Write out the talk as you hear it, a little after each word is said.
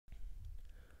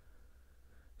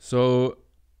So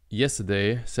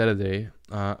yesterday, Saturday,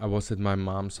 I was at my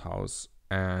mom's house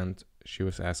and she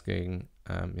was asking,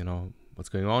 what's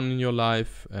going on in your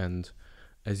life? And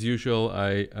as usual,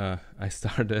 I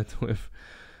started with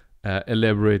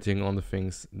elaborating on the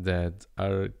things that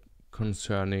are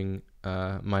concerning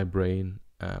my brain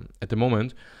at the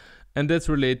moment. And that's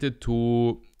related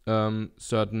to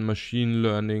certain machine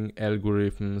learning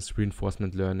algorithms,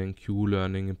 reinforcement learning,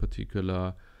 Q-learning in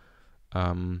particular,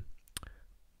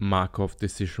 Markov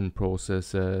decision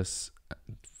processes,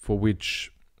 for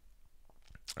which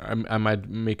I might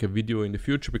make a video in the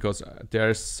future, because there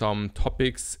are some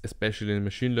topics, especially in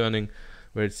machine learning,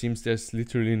 where it seems there's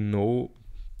literally no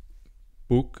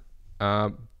book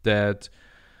that,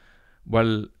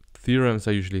 while theorems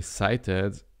are usually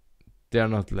cited, they're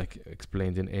not like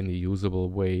explained in any usable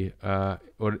way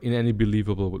or in any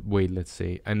believable way, let's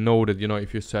say. I know that,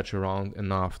 if you search around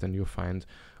enough, then you'll find,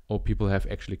 people have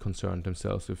actually concerned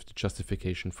themselves with the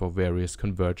justification for various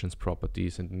convergence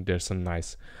properties, and there's some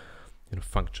nice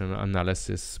functional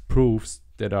analysis proofs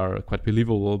that are quite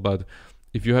believable. But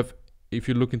if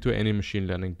you look into any machine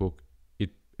learning book, it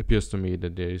appears to me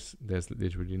that there's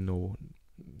literally no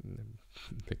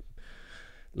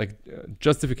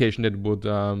justification that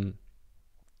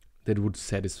would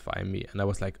satisfy me. And I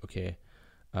was like, okay,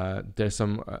 there's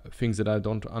some things that I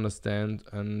don't understand,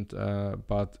 and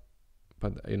but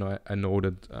I know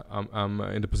that I'm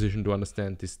in the position to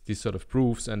understand these sort of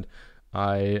proofs, and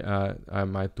I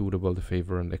might do the world a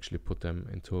favor and actually put them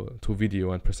into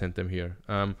video and present them here.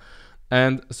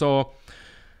 And so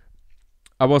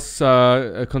I was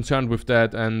concerned with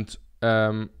that, and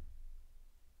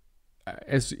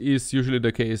as is usually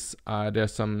the case,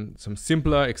 there's some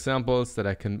simpler examples that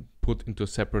I can put into a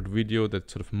separate video that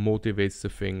sort of motivates the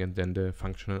thing, and then the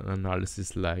functional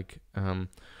analysis, like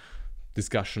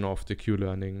discussion of the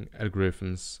Q-learning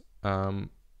algorithms,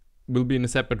 will be in a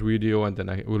separate video, and then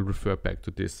I will refer back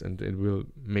to this, and it will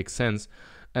make sense.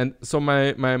 And so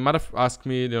my mother asked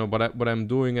me, what I'm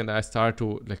doing, and I start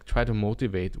to try to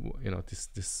motivate,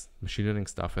 this machine learning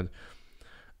stuff, and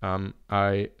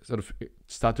I sort of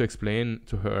start to explain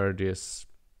to her this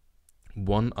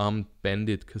one-armed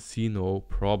bandit casino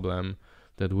problem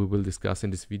that we will discuss in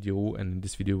this video. And in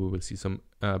this video we will see some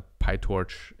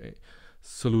PyTorch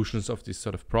solutions of these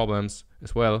sort of problems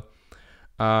as well.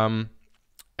 And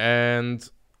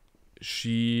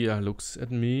she looks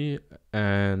at me,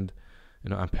 and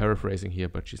I'm paraphrasing here,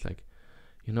 but she's like,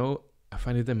 I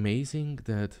find it amazing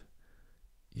that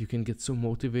you can get so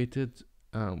motivated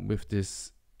with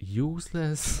this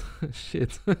useless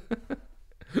shit.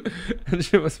 And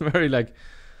she was very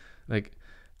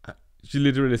she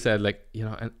literally said,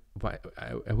 and why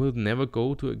I will never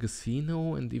go to a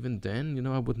casino, and even then,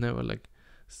 I would never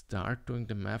start doing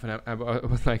the math. And I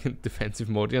was in defensive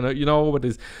mode. What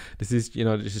is this is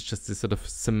just this sort of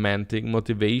semantic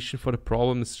motivation for the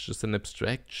problem. It's just an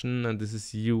abstraction, and this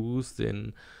is used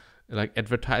in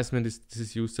advertisement. This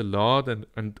is used a lot,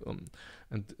 and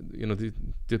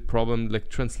the problem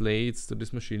translates to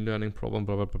this machine learning problem,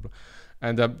 blah blah blah, blah.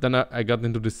 And then I got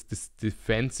into this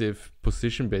defensive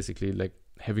position, basically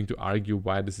having to argue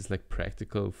why this is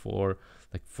practical for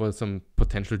some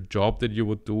potential job that you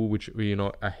would do, which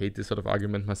I hate this sort of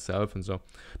argument myself. And so,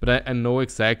 but I know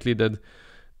exactly that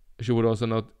she would also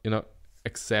not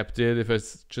accept it if I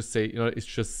just say it's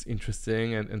just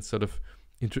interesting and sort of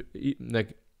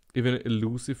even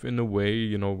elusive in a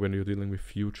way, when you're dealing with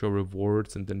future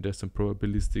rewards, and then there's some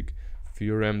probabilistic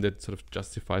theorem that sort of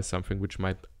justifies something which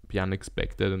might be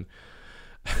unexpected.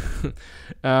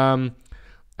 And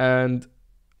and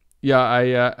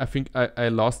yeah, I think I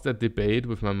lost that debate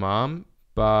with my mom,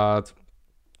 but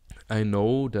I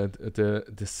know that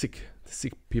the sick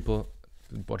people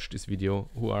that watch this video,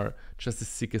 who are just as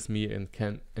sick as me and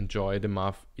can enjoy the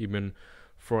math even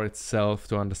for itself,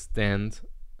 to understand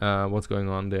what's going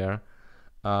on there,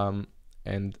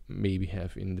 and maybe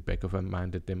have in the back of my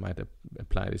mind that they might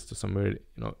apply this to somewhere.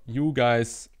 You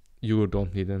guys, you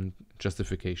don't need a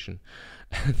justification.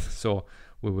 So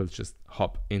we will just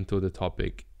hop into the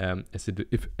topic as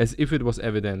if it was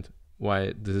evident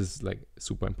why this is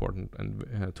super important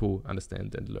and to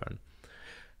understand and learn.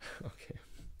 Okay.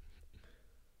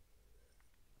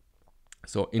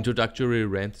 So introductory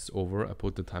rant is over. I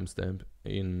put the timestamp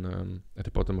in at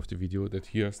the bottom of the video. That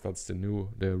here starts the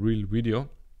real video.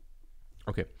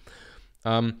 Okay.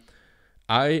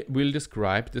 I will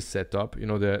describe the setup,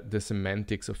 the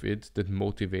semantics of it that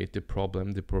motivate the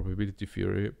problem, the probability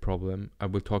theory problem. I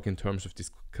will talk in terms of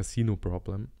this casino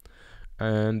problem.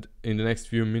 And in the next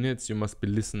few minutes, you must be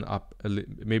listen up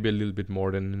maybe a little bit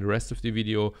more than in the rest of the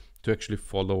video to actually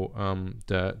follow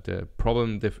the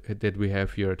problem that we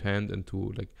have here at hand, and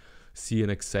to like see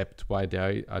and accept why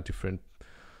there are different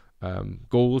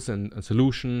goals and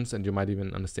solutions, and you might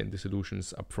even understand the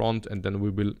solutions up front. And then we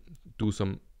will do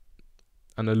some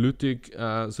analytic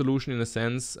solution in a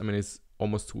sense. I mean, it's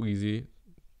almost too easy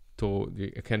to,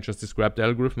 I can just describe the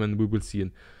algorithm and we will see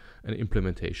an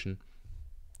implementation.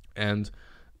 And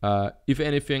if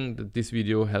anything, this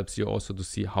video helps you also to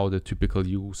see how the typical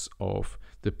use of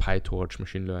the PyTorch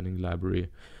machine learning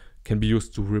library can be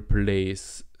used to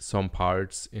replace some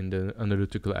parts in the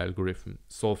analytical algorithm,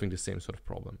 solving the same sort of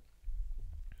problem.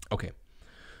 Okay,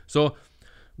 so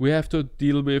we have to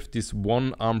deal with these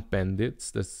one-armed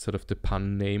bandits. That's sort of the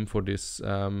pun name for this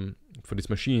for these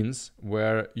machines,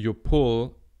 where you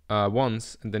pull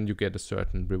once and then you get a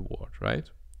certain reward,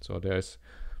 right? So there's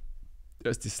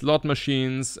these slot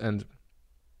machines, and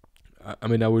I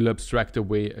mean, I will abstract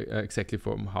away exactly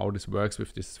from how this works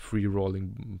with this free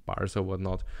rolling bars or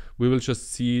whatnot. We will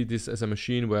just see this as a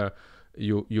machine where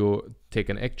you take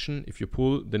an action. If you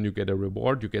pull, then you get a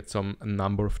reward. You get a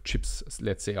number of chips,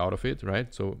 let's say, out of it,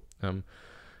 right? So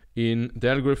in the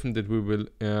algorithm that we will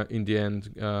in the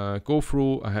end go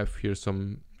through, I have here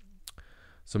some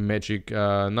magic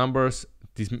numbers.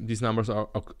 These numbers are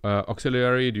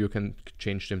auxiliary. You can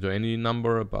change them to any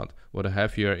number, but what I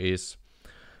have here is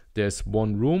there's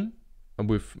one room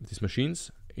with these machines.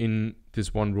 In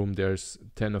this one room, there's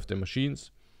 10 of the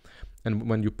machines. And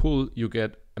when you pull, you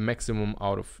get a maximum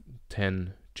out of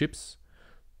 10 chips.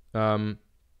 There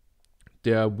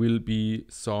will be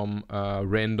some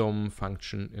random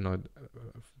function, you know,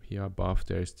 here above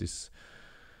there's this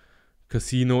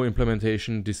casino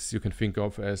implementation. This you can think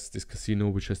of as this casino,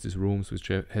 which has these rooms, which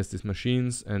has these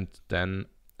machines. And then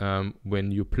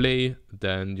when you play,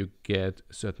 then you get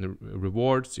certain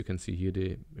rewards. You can see here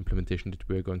the implementation that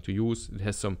we're going to use. It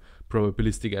has some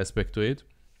probabilistic aspect to it.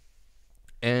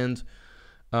 And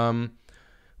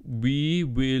we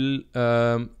will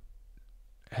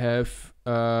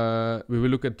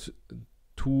look at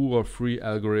 2 or 3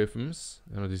 algorithms,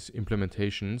 you know, these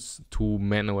implementations, 2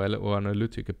 manual or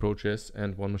analytic approaches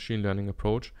and 1 machine learning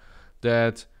approach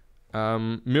that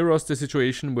mirrors the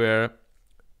situation where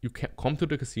you can come to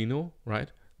the casino,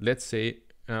 right? Let's say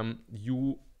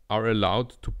you are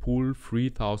allowed to pull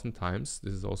 3,000 times.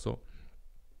 This is also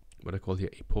what I call here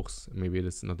epochs. Maybe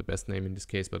that's not the best name in this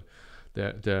case, but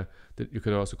you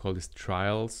could also call this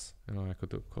trials. You know, I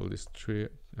could call this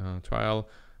trial.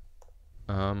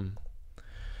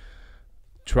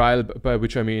 Trial, by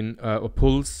which I mean or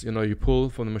pulls. You know, you pull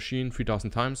from the machine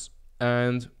 3,000 times,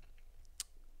 and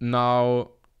now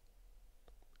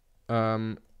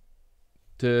the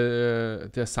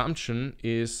assumption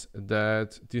is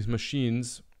that these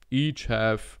machines each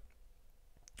have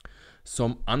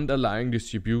some underlying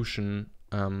distribution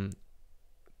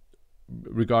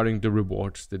regarding the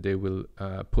rewards that they will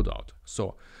put out.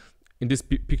 So in this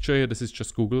picture here, this is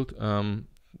just Googled.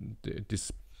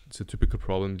 This is a typical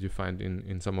problem that you find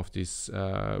in some of these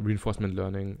reinforcement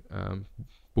learning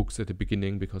books at the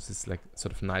beginning, because it's like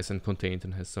sort of nice and contained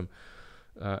and has some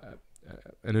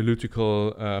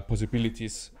analytical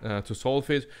possibilities to solve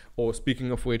it. Or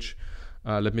speaking of which,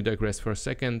 let me digress for a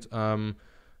second.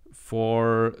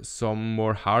 For some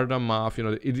more harder math, you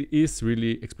know, it is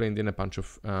really explained in a bunch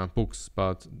of books,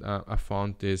 but I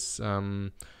found this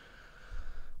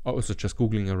also just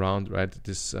Googling around, right?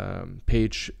 This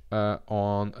page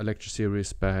on a lecture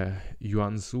series by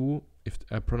Yuan Zhu, if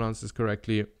I pronounce this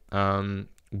correctly,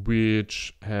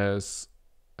 which has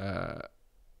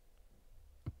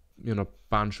you know,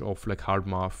 bunch of like hard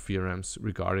math theorems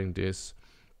regarding this,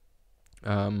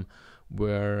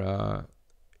 where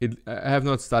I have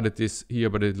not studied this here,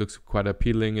 but it looks quite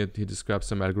appealing. He describes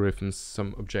some algorithms,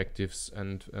 some objectives,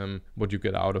 and what you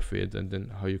get out of it, and then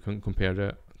how you can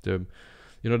compare the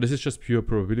you know, this is just pure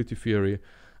probability theory.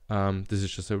 This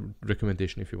is just a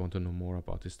recommendation if you want to know more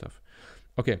about this stuff.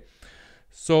 Okay,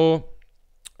 so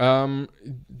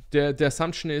the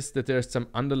assumption is that there's some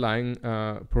underlying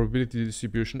probability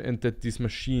distribution, and that these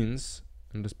machines,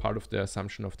 and that's part of the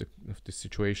assumption of the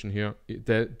situation here,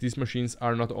 that these machines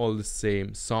are not all the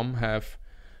same. Some have,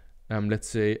 let's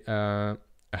say, a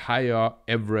higher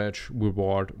average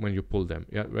reward when you pull them.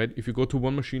 Yeah, right. If you go to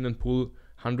one machine and pull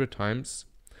 100 times,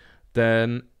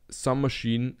 then some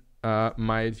machine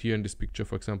might, here in this picture,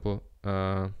 for example,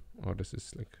 oh, this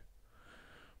is like,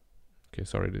 okay,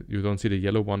 sorry, you don't see the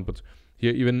yellow one, but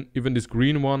here even this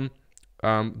green one,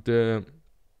 I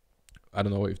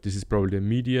don't know if this is probably the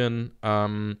median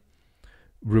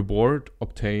reward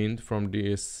obtained from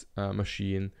this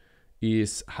machine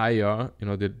is higher,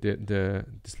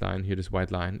 this line here, this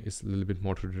white line is a little bit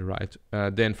more to the right.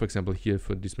 Then, for example, here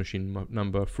for this machine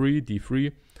number 3,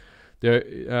 D3,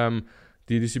 the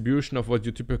distribution of what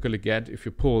you typically get if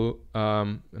you pull,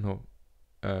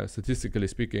 statistically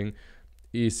speaking,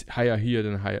 is higher here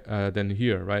than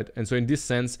here, right? And so in this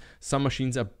sense, some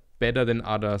machines are better than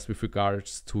others with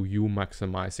regards to you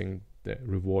maximizing the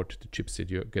reward, the chips that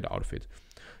you get out of it.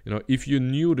 If you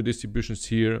knew the distributions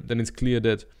here, then it's clear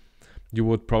that you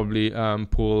would probably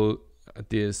pull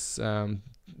this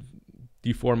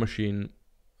D4 machine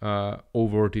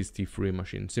over this D3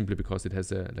 machine, simply because it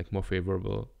has a more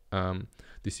favorable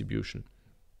distribution.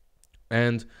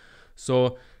 And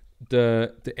so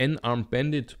the n-armed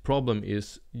bandit problem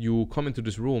is, you come into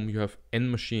this room, you have n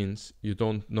machines, you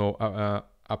don't know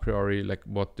a priori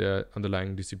what the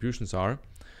underlying distributions are,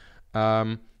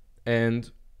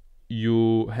 and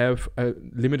you have a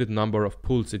limited number of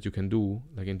pulls that you can do.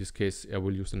 Like in this case, I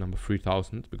will use the number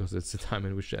 3000 because that's the time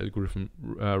in which the algorithm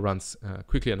runs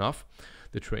quickly enough,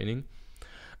 the training.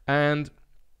 And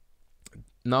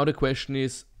now the question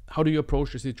is, how do you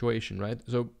approach the situation, right?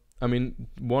 So, I mean,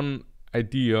 one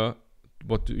idea,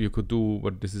 what you could do,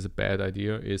 but this is a bad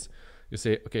idea, is you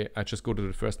say, okay, I just go to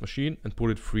the first machine and pull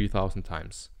it 3000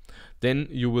 times. Then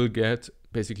you will get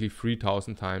basically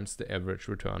 3000 times the average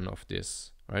return of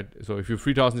this, right? So if your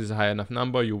 3000 is a high enough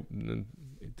number,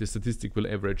 the statistic will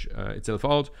average itself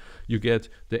out. You get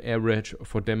the average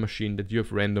for the machine that you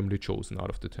have randomly chosen out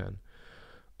of the 10.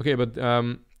 Okay, but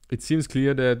it seems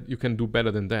clear that you can do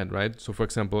better than that, right? So for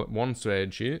example, one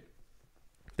strategy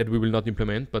that we will not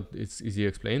implement, but it's easily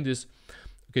explained, is,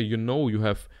 okay, you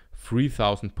have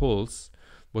 3000 pulls.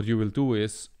 What you will do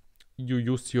is you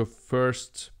use your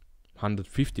first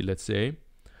 150, let's say,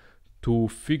 to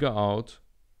figure out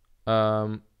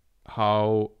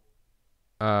how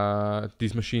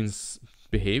these machines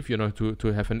behave,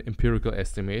 to have an empirical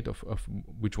estimate of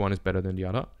which one is better than the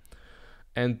other.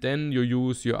 And then you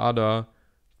use your other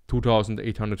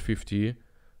 2850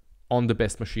 on the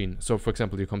best machine. So for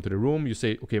example, you come to the room, you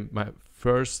say, okay, my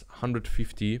first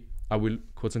 150 I will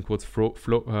quote unquote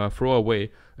throw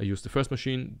away. I use the first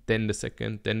machine, then the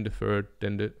second, then the third,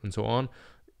 and so on.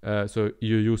 So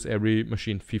you use every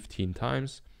machine 15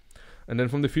 times. And then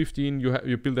from the 15,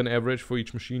 you build an average for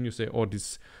each machine. You say, oh,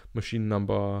 this machine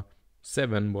number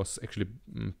 7 was actually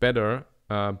better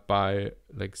by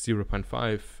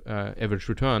 0.5 average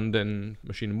return than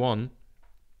machine 1.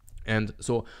 And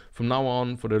so from now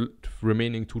on, for the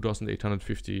remaining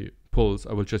 2850 pulls,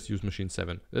 I will just use machine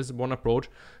 7. This is one approach.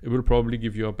 It will probably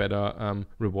give you a better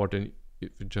reward than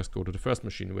if you just go to the first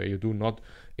machine, where you do not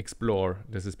explore.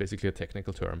 This is basically a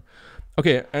technical term.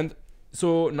 Okay, and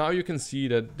so now you can see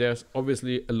that there's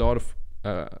obviously a lot of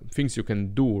things you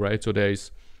can do, right? So there is,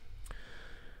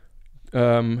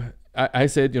 I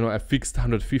said, I fixed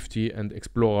 150 and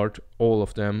explored all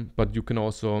of them, but you can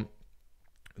also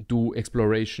do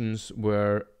explorations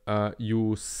where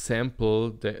you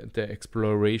sample the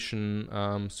exploration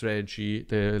strategy,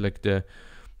 the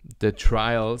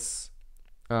trials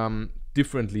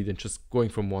differently than just going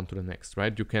from one to the next,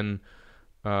 right? You can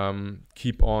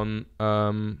keep on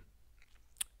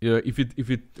if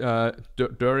it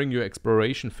during your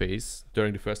exploration phase,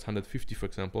 during the first 150, for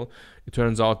example, it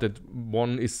turns out that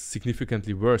one is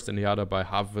significantly worse than the other by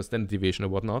half a standard deviation or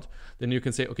whatnot, then you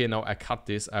can say, okay, now I cut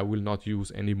this. I will not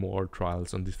use any more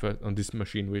trials on this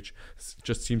machine, which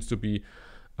just seems to be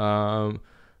from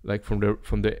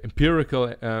the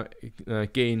empirical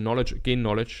knowledge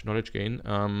gain.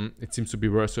 It seems to be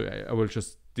worse. So I will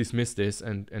just dismiss this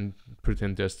and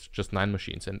pretend there's just 9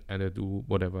 machines and I do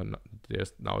whatever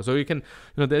there's now. So you can,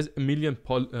 there's a million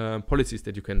policies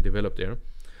that you can develop there.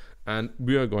 And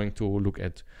we are going to look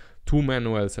at 2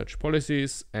 manual search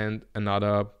policies and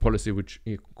another policy which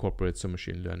incorporates some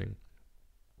machine learning.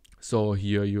 So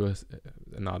here you have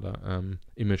another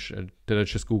image that I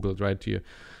just Googled right here.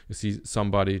 You see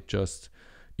somebody just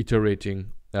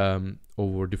iterating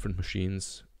over different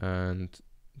machines and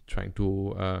trying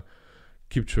to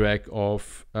keep track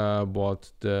of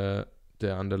what the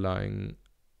underlying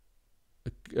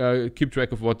keep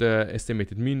track of what the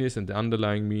estimated mean is and the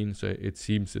underlying mean. So it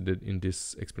seems that in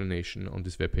this explanation on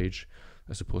this web page,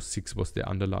 I suppose 6 was the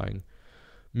underlying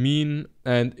mean.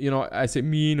 And I say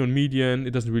mean or median,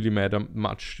 it doesn't really matter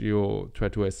much. You try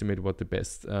to estimate what the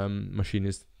best machine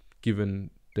is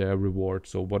given their reward.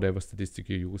 So whatever statistic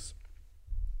you use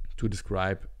to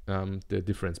describe the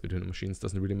difference between the machines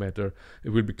doesn't really matter. It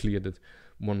will be clear that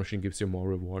one machine gives you more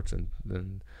rewards, and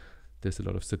then there's a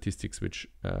lot of statistics which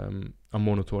are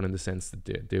monotone in the sense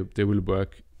that they will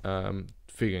work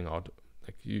figuring out,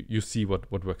 you see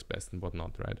what works best and what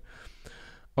not, right?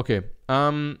 Okay.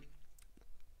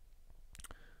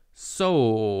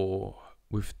 So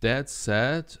with that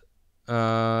said,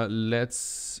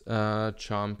 let's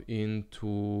jump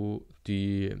into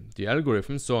the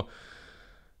algorithm. So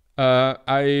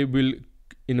I will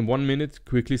in 1 minute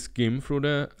quickly skim through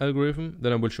the algorithm.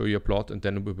 Then I will show you a plot, and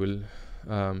then we will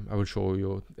I will show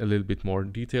you a little bit more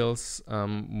details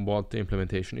what the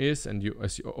implementation is. And you,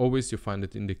 as always, you find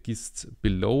it in the gists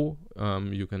below.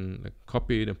 You can like,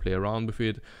 copy it and play around with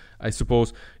it. I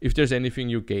suppose if there's anything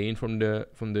you gain from the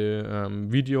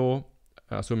video,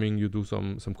 assuming you do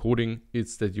some coding,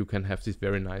 it's that you can have this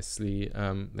very nicely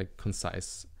like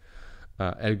concise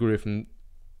algorithm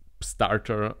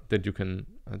starter that you can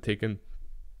take and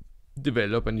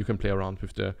develop, and you can play around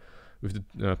with the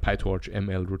pytorch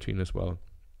ML routine as well.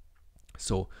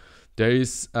 So there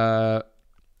is a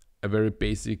very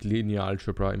basic linear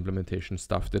algebra implementation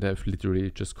stuff that I've literally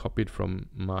just copied from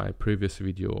my previous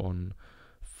video on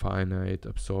finite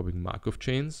absorbing Markov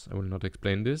chains. I will not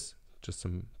explain this, just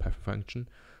some Python function.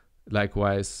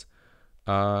 Likewise,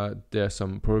 there are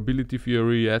some probability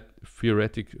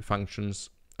theoretic functions.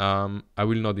 I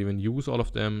will not even use all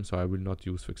of them, so I will not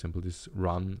use, for example, this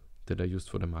run that I used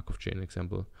for the Markov chain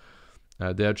example.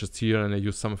 They are just here, and I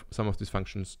use some of these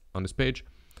functions on this page.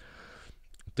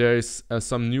 There is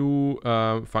some new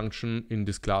function in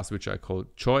this class which I call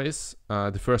choice.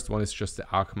 The first one is just the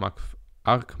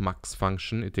argmax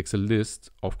function. It takes a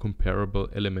list of comparable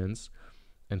elements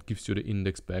and gives you the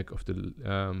index back of the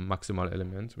maximal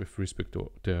element with respect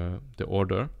to the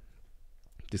order.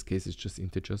 In this case, it's just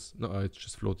integers. No, it's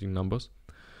just floating numbers.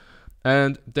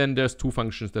 And then there's two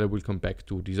functions that I will come back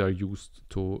to. These are used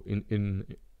to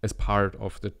as part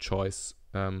of the choice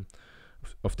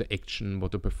of the action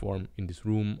what to perform in this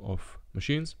room of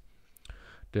machines.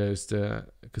 There's the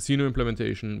casino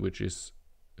implementation, which is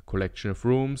a collection of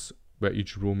rooms where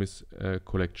each room is a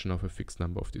collection of a fixed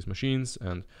number of these machines.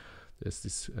 And there's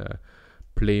this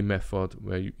play method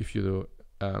where if you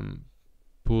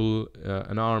pull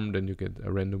an arm, then you get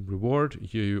a random reward.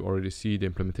 Here you already see the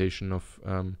implementation of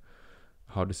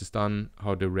how this is done,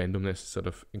 how the randomness is sort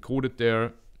of encoded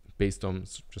there based on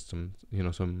just some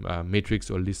matrix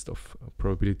or list of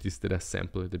probabilities that are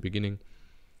sampled at the beginning.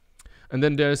 And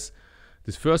then there's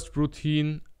this first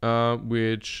routine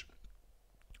which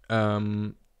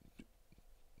tries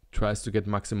to get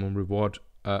maximum reward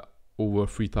over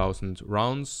 3,000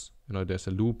 rounds. There's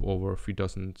a loop over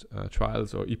 3,000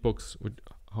 trials or epochs,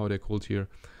 how they're called here.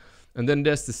 And then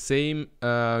there's the same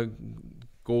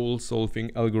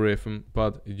goal-solving algorithm,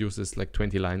 but it uses like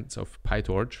 20 lines of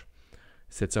PyTorch.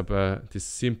 Sets up this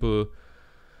simple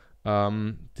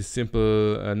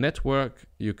network.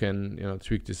 You can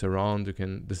tweak this around.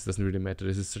 This doesn't really matter.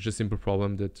 This is such a simple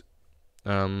problem that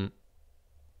I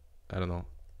don't know,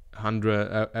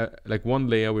 100 like one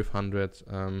layer with 100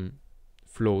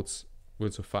 floats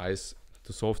will suffice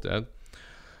to solve that.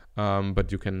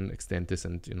 But you can extend this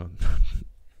and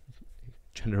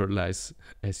generalize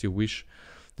as you wish.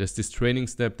 There's this training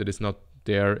step that is not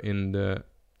there in the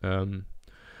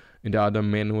other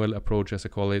manual approach, as I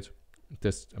call it.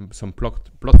 There's some plot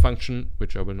function,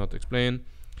 which I will not explain.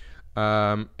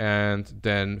 And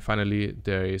then finally,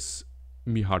 there is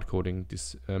me hard coding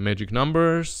these magic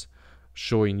numbers,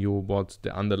 showing you what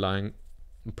the underlying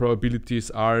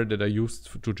probabilities are that are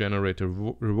used to generate the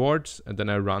rewards. And then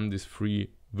I run these 3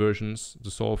 versions to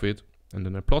solve it, and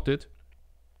then I plot it.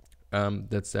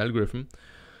 That's the algorithm.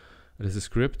 There's a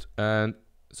script. And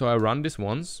so I run this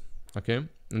once, okay?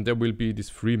 And there will be these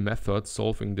 3 methods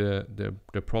solving the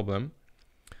problem.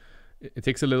 It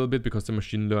takes a little bit because the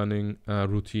machine learning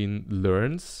routine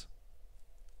learns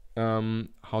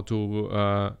how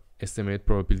to estimate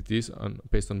probabilities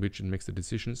based on which it makes the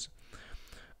decisions.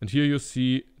 And here you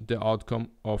see the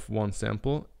outcome of one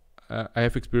sample. I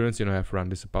have experience, I've run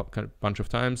this a bunch of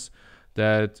times,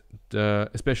 that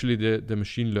especially the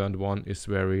machine learned one is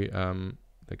very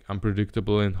like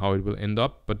unpredictable in how it will end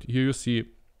up. But here you see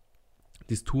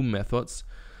these 2 methods.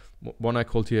 One I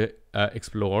called here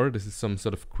explore. This is some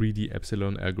sort of greedy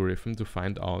epsilon algorithm to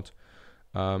find out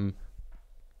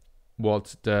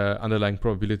what the underlying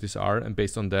probabilities are, and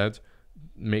based on that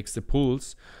makes the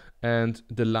pulls. And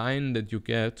the line that you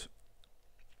get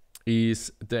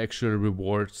is the actual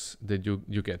rewards that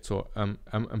you get. So I'm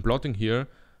plotting here.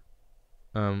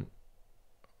 I'm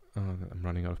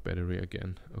running out of battery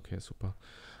again. Okay, super.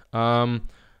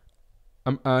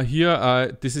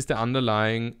 Here, this is the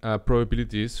underlying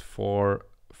probabilities for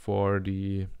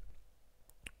the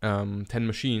 10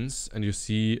 machines, and you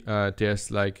see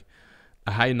there's like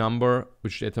a high number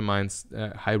which determines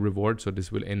high reward. So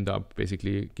this will end up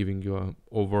basically giving you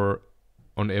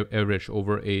on average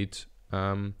over 8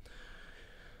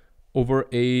 over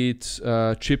 8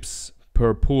 chips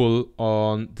per pull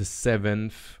on the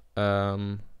seventh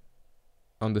arm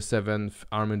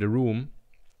in the room.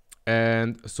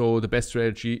 And so the best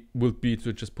strategy would be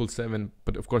to just pull 7,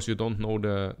 but of course you don't know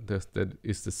that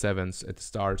is the 7s at the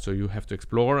start, so you have to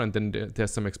explore, and then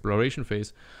there's some exploration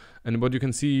phase. And what you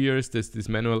can see here is these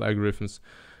manual algorithms,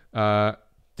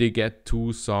 they get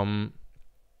to some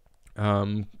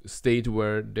state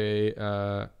where they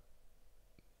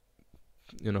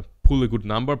pull a good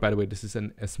number. By the way, this is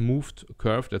a smoothed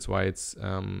curve, that's why it's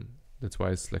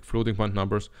like floating point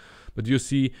numbers. But you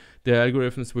see the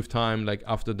algorithms with time, like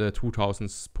after the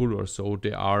 2000s pull or so,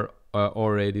 they are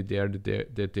already there,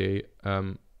 that they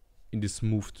in this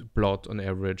smoothed plot on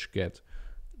average get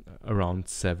around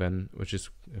 7, which is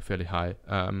fairly high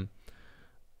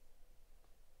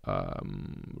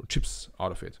chips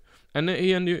out of it. And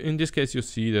in this case, you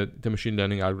see that the machine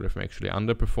learning algorithm actually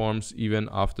underperforms even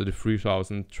after the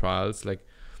 3000 trials. Like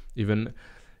even,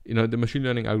 the machine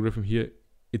learning algorithm here,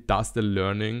 it does the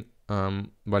learning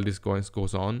while this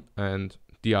goes on, and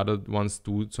the other ones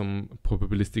do some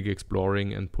probabilistic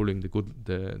exploring and pulling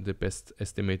the best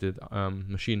estimated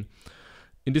machine.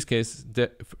 In this case,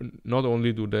 not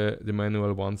only do the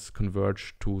manual ones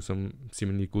converge to some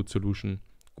seemingly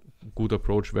good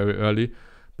approach very early,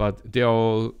 but they are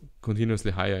all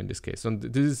continuously higher in this case. And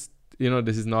this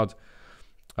is not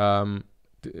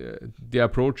the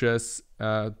approaches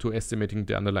to estimating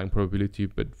the underlying probability,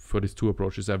 but for these two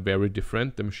approaches are very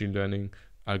different. The machine learning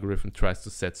algorithm tries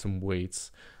to set some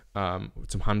weights, some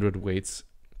 100 weights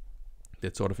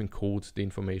that sort of encode the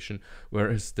information,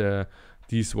 whereas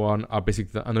these one are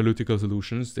basically the analytical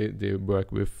solutions. They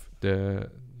work with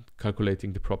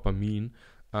calculating the proper mean.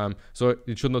 So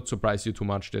it should not surprise you too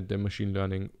much that the machine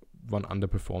learning one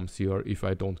underperforms here if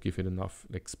I don't give it enough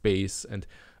space, and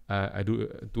I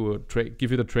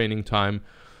give it a training time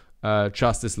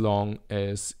just as long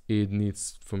as it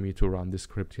needs for me to run this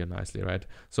script here nicely, right?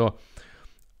 So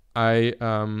I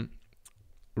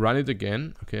run it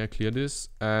again. Okay, I clear this,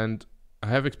 and I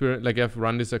have experience, I've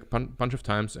run this a bunch of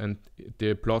times, and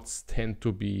the plots tend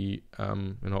to be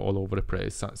all over the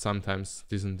place. Sometimes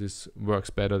this works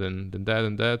better than that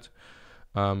and that,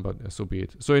 but so be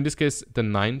it. So in this case, the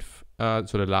 9th,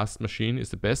 so the last machine is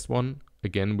the best one,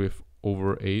 again with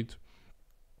over 8.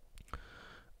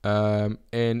 And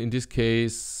in this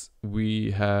case,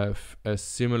 we have a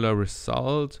similar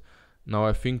result. Now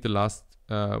I think the last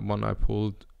one I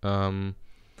pulled,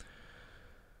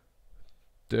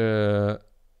 the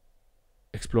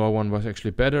Explore one was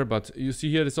actually better, but you see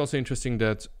here it's also interesting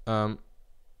that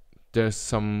there's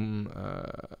some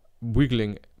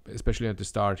wiggling, especially at the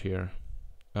start here.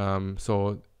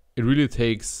 So it really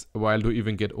takes a while to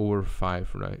even get over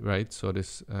 5, right? So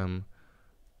this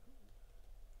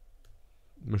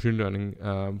machine learning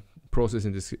process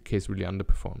in this case really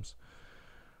underperforms.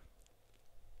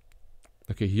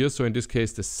 Okay, here, so in this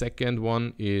case, the second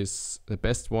one is the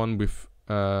best one with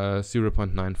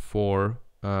 0.94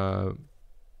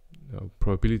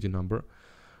 probability number.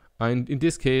 And in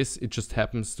this case, it just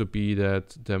happens to be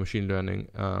that the machine learning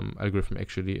algorithm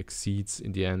actually exceeds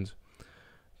in the end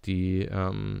the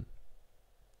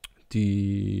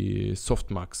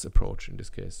softmax approach in this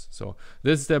case. So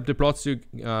this is the plots you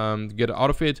get out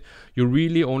of it. You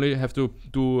really only have to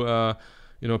do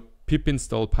pip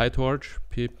install pytorch,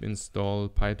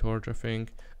 I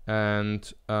think,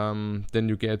 and then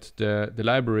you get the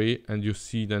library, and you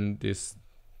see then this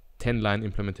 10-line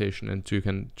implementation, and so you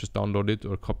can just download it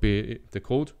or copy the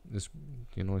code. It's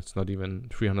not even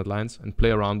 300 lines, and play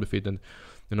around with it. And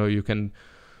you can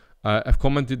I've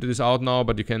commented this out now,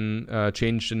 but you can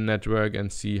change the network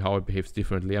and see how it behaves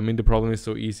differently. I mean, the problem is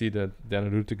so easy that the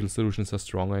analytical solutions are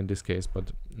stronger in this case,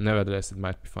 but nevertheless, it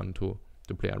might be fun to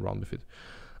play around with it.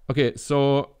 Okay,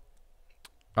 so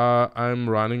I'm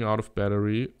running out of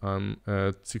battery. I'm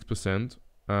at 6%,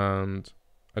 and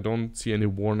I don't see any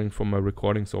warning from my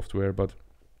recording software, but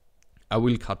I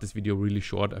will cut this video really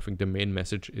short. I think the main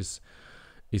message is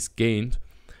gained.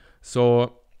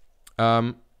 So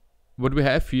what we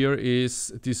have here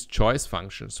is these choice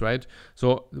functions, right?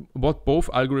 So what both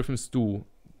algorithms do,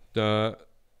 the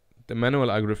manual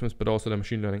algorithms, but also the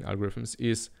machine learning algorithms,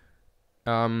 is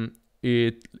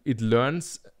it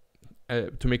learns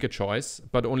to make a choice,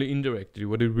 but only indirectly.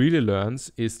 What it really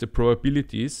learns is the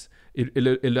probabilities. It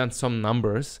learns some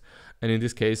numbers, and in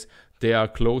this case, they are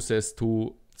closest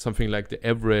to something like the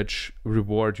average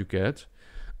reward you get.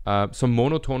 Some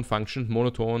monotone functions,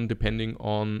 depending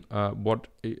on what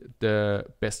the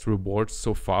best rewards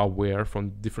so far were from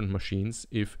different machines.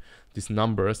 If these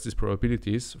numbers, these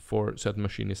probabilities for a certain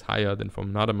machine is higher than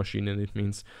from another machine, and it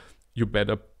means you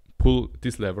better pull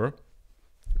this lever,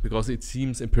 because it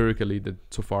seems empirically that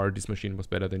so far this machine was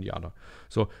better than the other.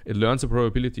 So it learns a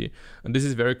probability, and this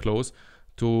is very close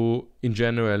to, in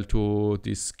general, to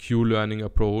this Q-learning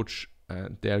approach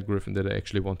and the algorithm that I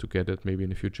actually want to get at maybe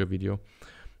in a future video,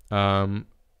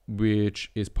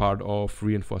 which is part of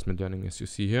reinforcement learning, as you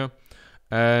see here.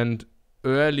 And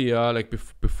earlier, like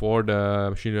before the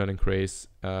machine learning craze,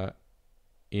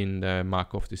 in the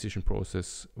Markov decision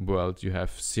process world, you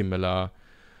have similar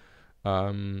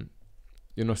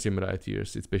similar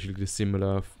ideas. It's basically the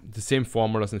same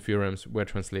formulas and theorems were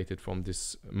translated from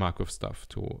this Markov stuff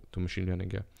to machine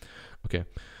learning. Yeah. Okay.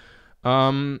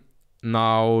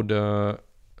 Now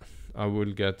I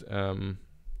will get.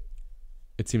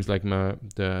 It seems like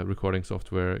the recording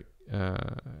software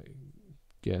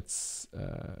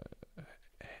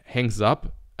hangs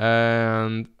up,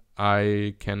 and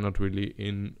I cannot really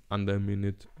in under a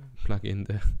minute plug in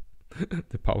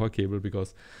the power cable,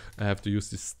 because I have to use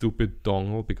this stupid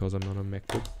dongle because I'm not on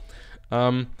MacBook.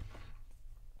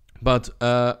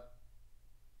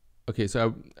 Okay,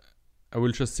 so I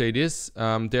will just say this.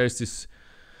 There is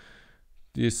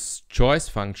these choice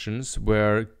functions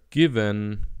where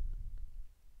given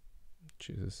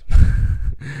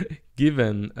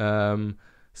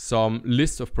some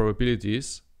list of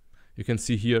probabilities, you can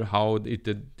see here how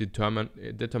it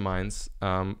determines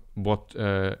what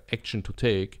action to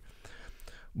take.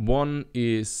 One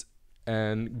is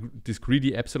this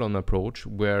greedy epsilon approach,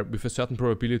 where with a certain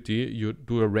probability you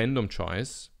do a random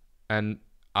choice, and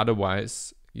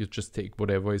otherwise you just take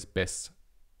whatever is best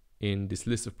in this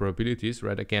list of probabilities,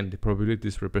 right? Again, the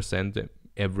probabilities represent the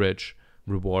average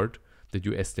reward that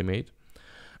you estimate.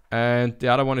 And the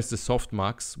other one is the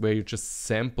softmax, where you just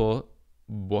sample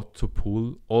what to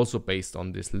pull, also based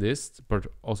on this list, but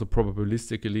also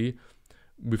probabilistically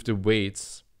with the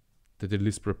weights that the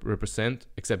list represent,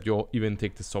 except you even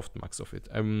take the softmax of it.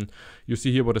 You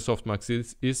see here what a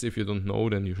softmax is. If you don't know,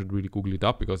 then you should really Google it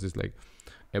up, because it's like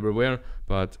everywhere.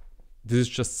 But this is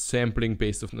just sampling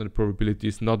based on the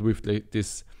probabilities, not with like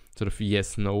this sort of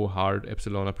yes-no hard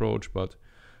epsilon approach, but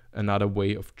another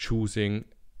way of choosing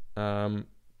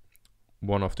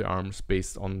one of the arms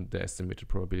based on the estimated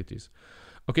probabilities.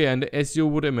 Okay, and as you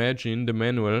would imagine, the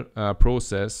manual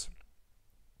process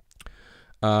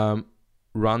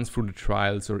runs through the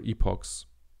trials or epochs,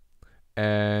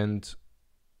 and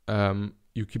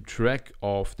you keep track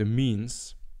of the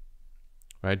means,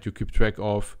 right? You keep track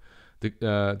of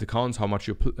the counts, how much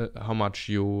you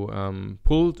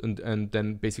pulled, and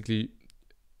then basically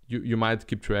you might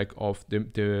keep track of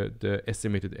the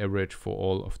estimated average for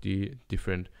all of the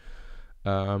different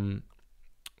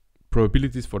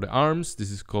probabilities for the arms.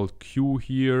 This is called Q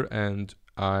here, and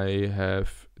I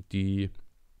have the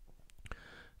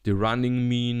running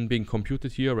mean being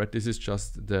computed here, right? This is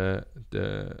just the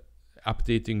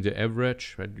updating the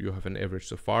average, right? You have an average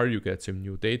so far, you get some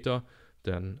new data,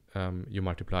 then you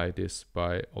multiply this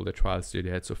by all the trials that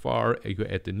you had so far, you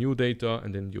add the new data,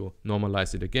 and then you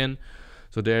normalize it again.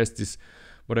 So there's this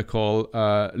what I call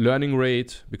learning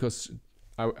rate, because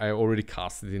I already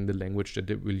cast it in the language that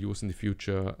they will use in the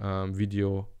future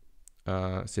video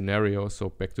scenario. So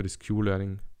back to this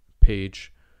Q-learning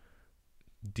page.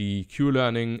 The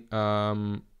Q-learning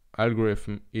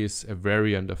algorithm is a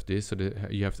variant of this, so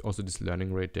that you have also this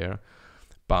learning rate there.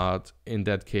 But in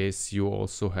that case, you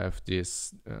also have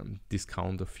this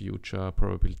discount of future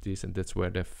probabilities, and that's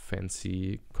where the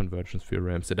fancy convergence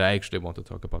theorems that I actually want to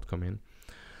talk about come in.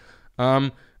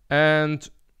 And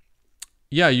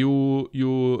yeah, you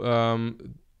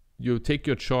take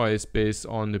your choice based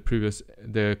on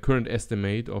the current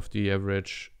estimate of the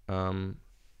average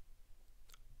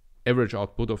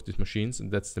output of these machines,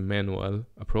 and that's the manual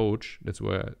approach. That's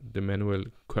where the manual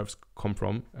curves come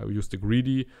from. I use the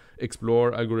greedy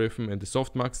explore algorithm and the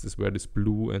softmax. This is where this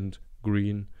blue and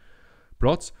green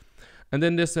plots. And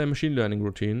then there's a machine learning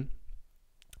routine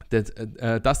that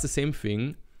does the same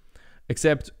thing,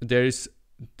 except there is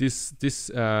this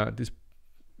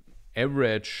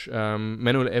average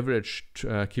manual average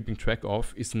keeping track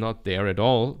of is not there at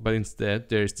all, but instead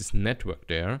there is this network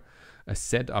there. I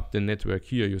set up the network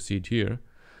here, you see it here,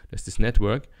 there's this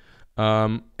network,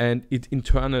 and it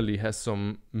internally has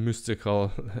some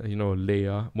mystical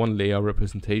one layer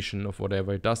representation of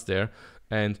whatever it does there.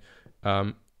 And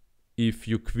if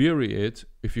you query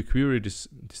this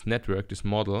network, this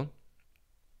model,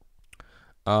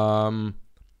 you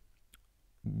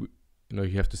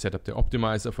have to set up the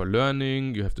optimizer for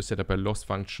learning. You have to set up a loss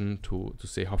function to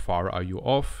say how far are you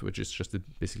off, which is just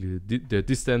basically the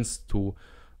distance to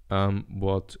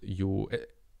what you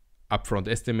upfront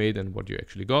estimate and what you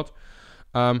actually got.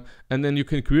 And then you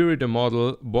can query the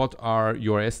model. What are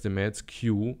your estimates?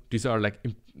 Q. These are like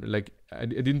I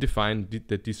didn't define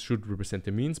that this should represent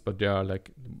the means, but they are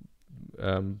like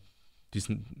these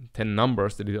 10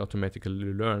 numbers that it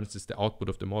automatically learns is the output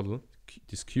of the model,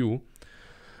 this Q.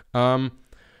 And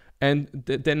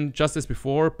then just as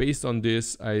before, based on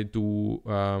this, I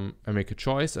make a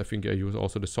choice. I think I use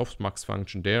also the softmax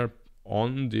function there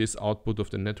on this output of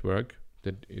the network,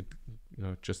 that it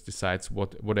just decides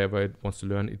whatever it wants to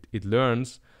learn. It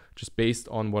learns just based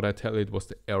on what I tell it was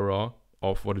the error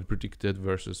of what it predicted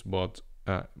versus what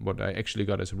I actually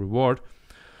got as a reward.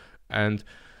 And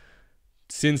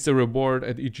since the reward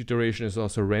at each iteration is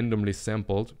also randomly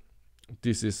sampled,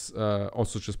 this is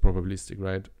also just probabilistic,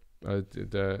 right?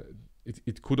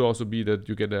 It could also be that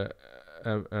you get a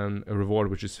reward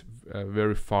which is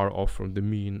very far off from the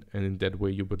mean, and in that way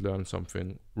you would learn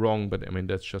something wrong. But I mean,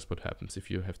 that's just what happens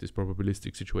if you have this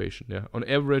probabilistic situation. Yeah, on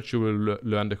average you will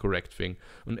learn the correct thing.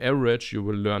 On average you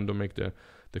will learn to make the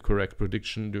correct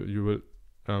prediction. You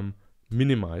will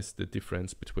minimize the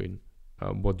difference between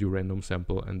what you random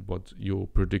sample and what you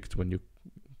predict when you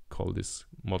call this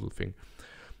model thing.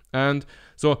 And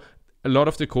so a lot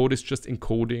of the code is just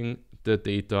encoding the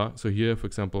data. So here, for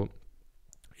example,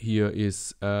 here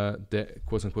is the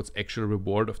quote-unquote actual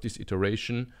reward of this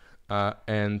iteration,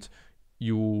 and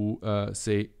you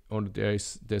say, oh,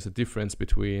 there's a difference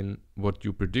between what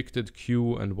you predicted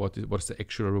Q and what's the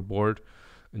actual reward,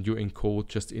 and you encode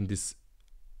just in this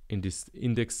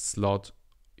index slot,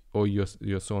 or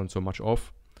you're so and so much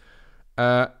off.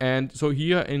 And so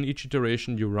here in each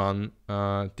iteration you run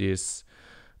this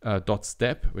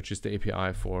 .step, which is the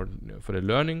API for the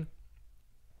learning.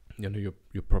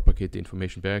 You propagate the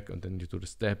information back, and then you do the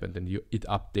step, and then it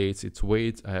updates its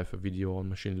weights. I have a video on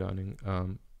machine learning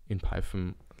in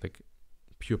Python, like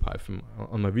pure Python,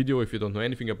 on my video if you don't know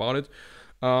anything about it.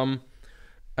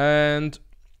 And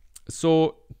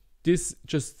so this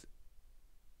just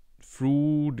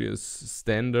through this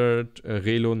standard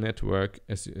Relo network,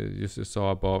 as you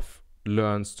saw above,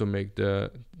 learns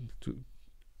to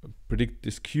predict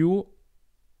this Q.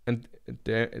 And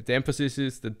the emphasis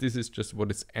is that this is just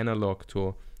what is analog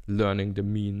to learning the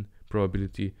mean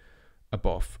probability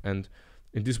above. And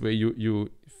in this way, you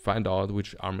find out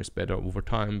which arm is better over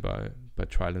time by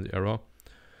trial and error.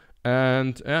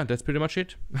 And yeah, that's pretty much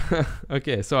it.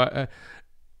 Okay, so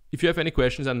if you have any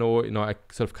questions, I know I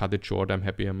sort of cut it short. I'm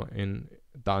happy I'm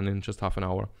done in just half an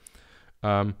hour.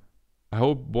 I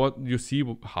hope what you see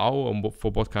how and for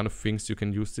what kind of things you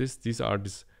can use this. These are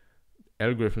these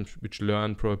algorithms which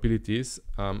learn probabilities.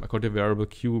 I call the variable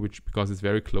Q, because it's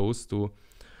very close to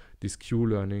these Q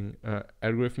learning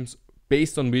algorithms,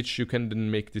 based on which you can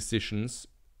then make decisions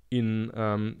in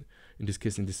this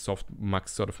case in this softmax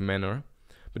sort of manner.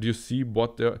 But you see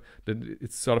that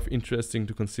it's sort of interesting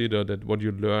to consider that what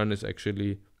you learn is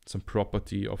actually some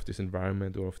property of this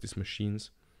environment or of these machines.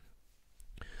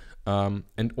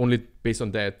 And only based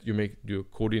on that you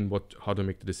code in how to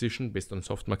make the decision based on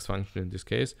softmax function in this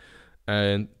case.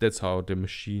 And that's how the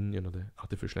machine, the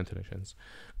artificial intelligence,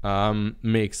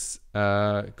 comes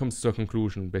to a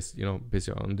conclusion based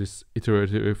on this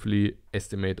iteratively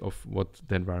estimate of what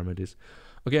the environment is.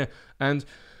 Okay, and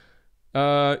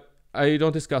I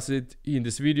don't discuss it in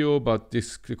this video, but the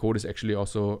code is actually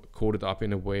also coded up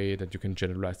in a way that you can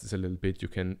generalize this a little bit. You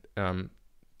can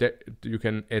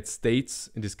add states,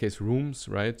 in this case rooms,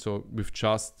 right? So with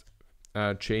just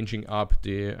changing up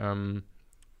the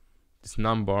this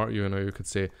number, you could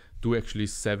say do actually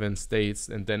 7 states,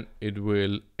 and then it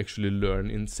will actually learn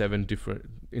in 7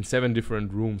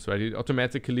 different rooms, right? It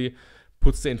automatically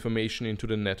puts the information into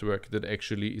the network that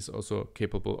actually is also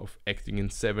capable of acting in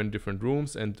 7 different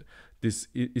rooms. And this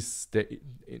is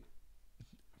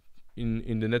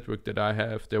in the network that I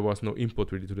have, there was no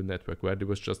input really to the network, right? It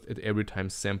was just at every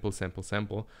time sample.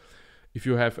 If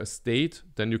you have a state,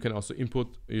 then you can also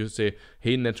input, you say,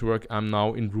 hey network, I'm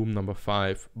now in room number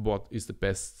 5. What is the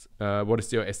best, what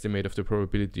is your estimate of the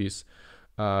probabilities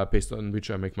based on which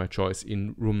I make my choice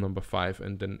in room number 5?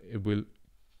 And then it will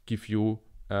give you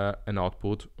an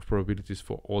output of probabilities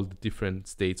for all the different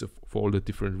states, for all the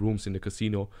different rooms in the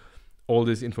casino. All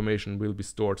this information will be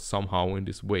stored somehow in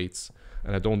these weights,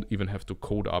 and I don't even have to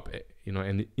code up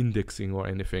any indexing or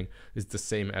anything. It's the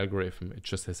same algorithm, it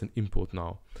just has an input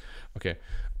now. Okay,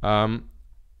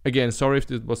 again, sorry if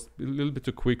this was a little bit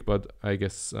too quick, but I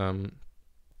guess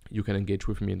you can engage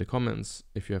with me in the comments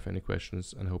if you have any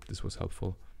questions, and I hope this was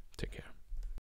helpful. Take care.